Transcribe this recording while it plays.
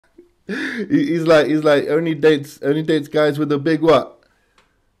He's like only dates guys with a big what?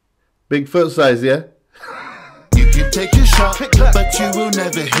 Big foot size, yeah? You can take a shot, but you will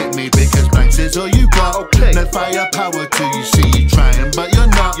never hit me because banks is all you got. Okay. No firepower till you see you trying, but you're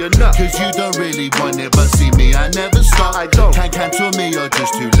not. Cause you don't really want it, but see me, I never stop. I don't. Can't cancel me, you're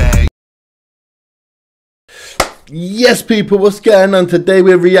just too late. Yes, people, what's going on? Today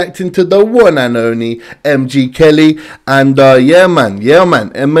we're reacting to the one and only MG Kelly. And yeah, man,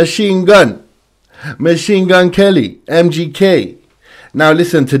 and Machine Gun Kelly, MGK. Now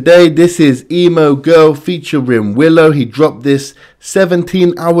listen, today this is Emo Girl featuring Willow. He dropped this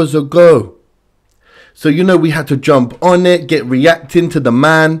 17 hours ago. So, you know, we had to jump on it, get reacting to the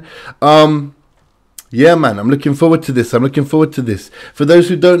man. Yeah, man, I'm looking forward to this. For those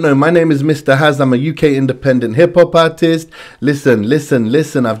who don't know, my name is Mr. Haz. I'm a UK independent hip-hop artist. Listen.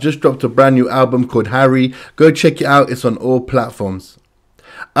 I've just dropped a brand new album called Harry. Go check it out. It's on all platforms.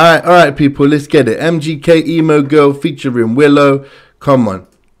 All right, people, let's get it. MGK, Emo Girl featuring Willow. Come on.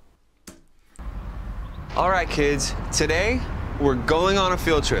 All right, kids. Today, we're going on a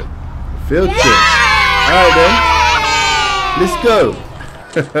field trip. Field trip? All right, then. Let's go.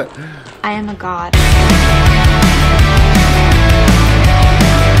 I am a god.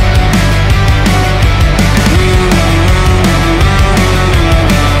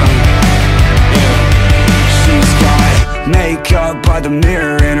 She's got makeup by the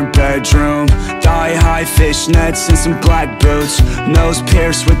mirror in her bedroom, thigh-high fishnets and some black boots, nose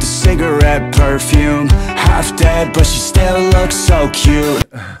pierced with the cigarette perfume, half dead but she still looks so cute.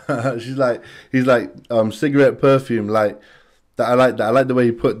 He's like cigarette perfume, like that. I like the way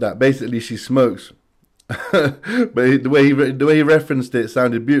he put that. Basically she smokes. But the way he referenced it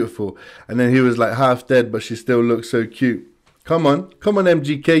sounded beautiful. And then he was like half dead but she still looks so cute. Come on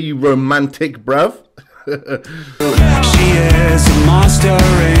MGK, you romantic bruv. She is a monster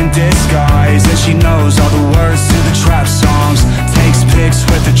in disguise, and she knows all the words to the trap songs. Takes pics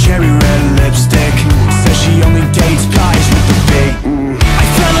with a cherry red lipstick. Says she only dates guys with the big. I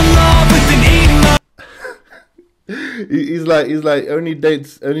fell in love with an emo. He's like only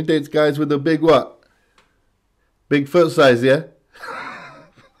dates guys with a big what? Big foot size, yeah?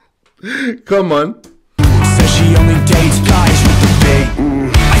 Come on. Says she only dates guys with the big.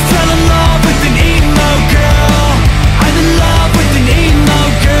 I fell in love with an emo girl. I'm in love with an emo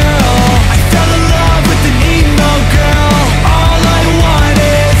girl. I fell in love with an emo girl. All I want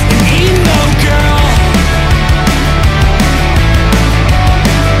is an emo girl.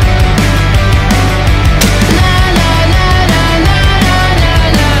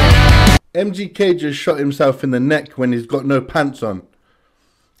 MGK just shot himself in the neck when he's got no pants on.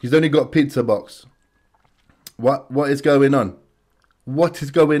 He's only got pizza box. What is going on? What is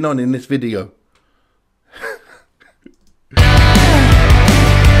going on in this video? She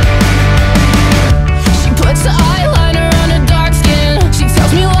puts the eyeliner on her dark skin. She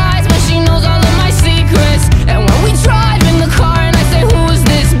tells me lies, but she knows all of my secrets. And when we drive in the car and I say, who is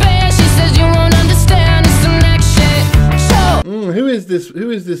this band? She says you won't understand, it's some next shit. So who is this? Who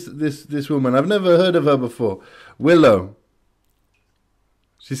is this woman? I've never heard of her before. Willow.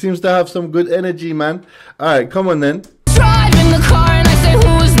 She seems to have some good energy, man. All right, come on then. Drive in the car and I say,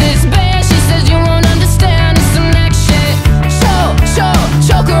 who is this band? She says you won't understand, it's some next shit.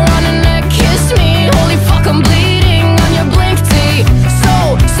 Choke her on her neck, kiss me. Holy fuck, I'm bleeding on your blink tee.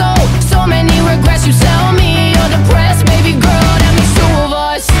 So many regrets. You tell me you're depressed, baby girl. That makes two of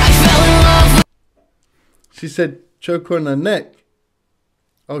us. I fell in love with. She said choke her on her neck.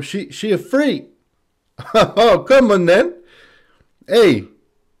 Oh, she a freak. Oh, come on then. Hey,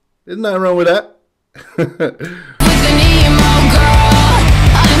 there's nothing wrong with that. With an emo girl,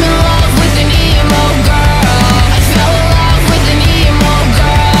 I'm in love with an emo girl. I fell in love with an emo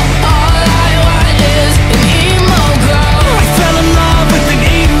girl. All I want is an emo girl. I fell in love with an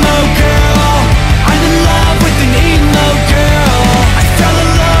emo girl. I'm in love with an emo girl. I fell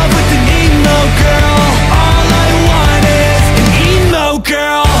in love with an emo girl. All I want is an emo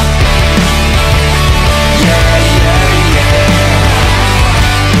girl.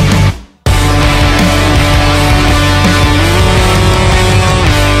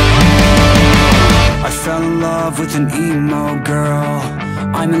 With an emo girl,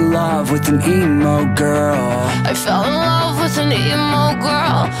 I'm in love with an emo girl. I fell in love with an emo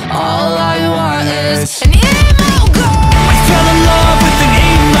girl. All I want is an emo girl. I fell in love with an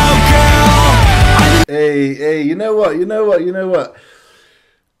emo girl. Hey, you know what?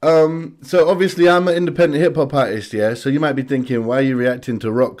 So obviously I'm an independent hip hop artist, yeah. So you might be thinking, why are you reacting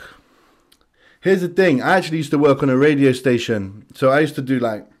to rock? Here's the thing. I actually used to work on a radio station, so I used to do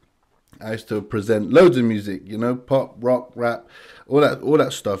like I used to present loads of music, you know, pop, rock, rap, all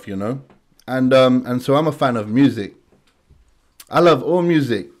that stuff, you know. And so I'm a fan of music. I love all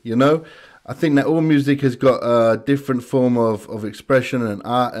music, you know. I think that all music has got a different form of expression and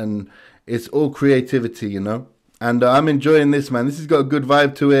art, and it's all creativity, you know. And I'm enjoying this, man. This has got a good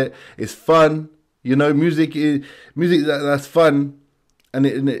vibe to it. It's fun, you know. Music that's fun, and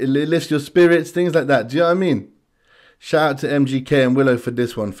it lifts your spirits, things like that. Do you know what I mean? Shout out to MGK and Willow for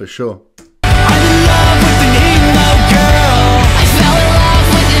this one for sure. I'm in love with an emo girl. I fell in love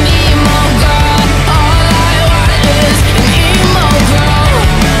with an emo girl. All I want is an emo girl.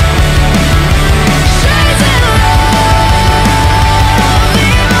 Shades in love,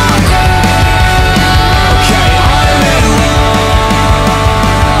 emo girl. Okay, I'm in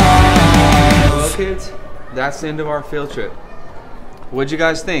love. Well, kids, that's the end of our field trip. What'd you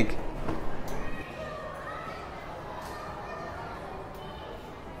guys think?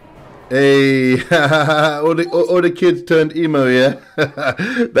 Hey, all the kids turned emo, yeah?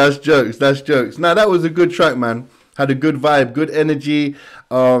 That's jokes, that's jokes. Now, that was a good track, man. Had a good vibe, good energy.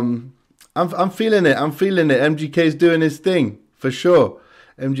 I'm feeling it, MGK's doing his thing, for sure.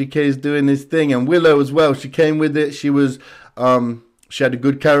 MGK's doing his thing. And Willow as well, she came with it. She was, she had a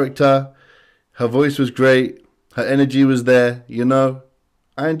good character. Her voice was great. Her energy was there, you know.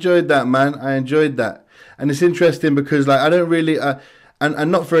 I enjoyed that, man. I enjoyed that. And it's interesting because, like, I don't really...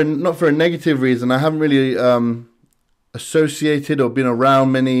 And not for a negative reason. I haven't really associated or been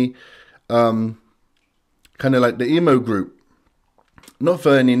around many kind of like the emo group. Not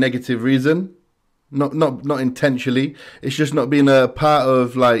for any negative reason. Not intentionally. It's just not been a part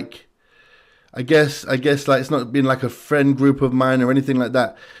of, like, I guess like it's not been like a friend group of mine or anything like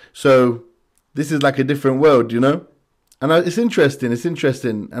that. So this is like a different world, you know. And it's interesting,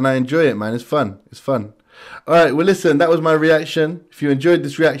 and I enjoy it, man. It's fun. Alright, well listen, that was my reaction. If you enjoyed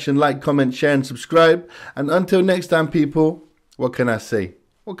this reaction, like, comment, share and subscribe. And until next time, people, what can I say?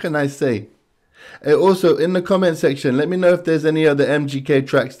 Also, in the comment section, let me know if there's any other MGK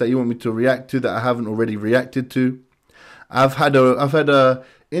tracks that you want me to react to that I haven't already reacted to. I've had a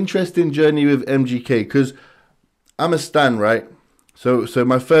interesting journey with MGK because I'm a stan, right? So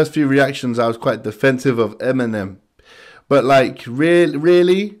my first few reactions, I was quite defensive of Eminem. But like,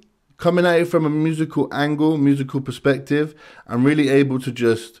 really... coming at it from a musical angle, musical perspective, I'm really able to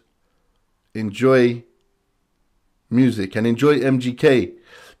just enjoy music and enjoy MGK.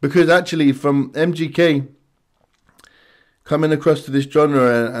 Because actually from MGK coming across to this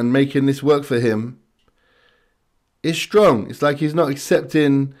genre and making this work for him, it's strong. It's like he's not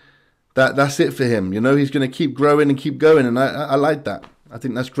accepting that that's it for him. You know, he's going to keep growing and keep going. And I like that. I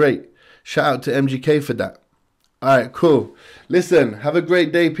think that's great. Shout out to MGK for that. Alright, cool. Listen, have a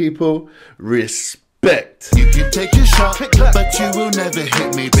great day, people. Respect. You can take your shot, but you will never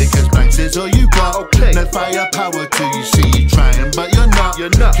hit me because blanks is all you got. No firepower till you see you trying, but you're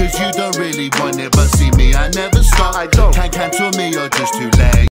not. Cause you don't really want it, but see me, I never stop. Can't cancel me, you're just too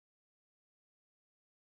late.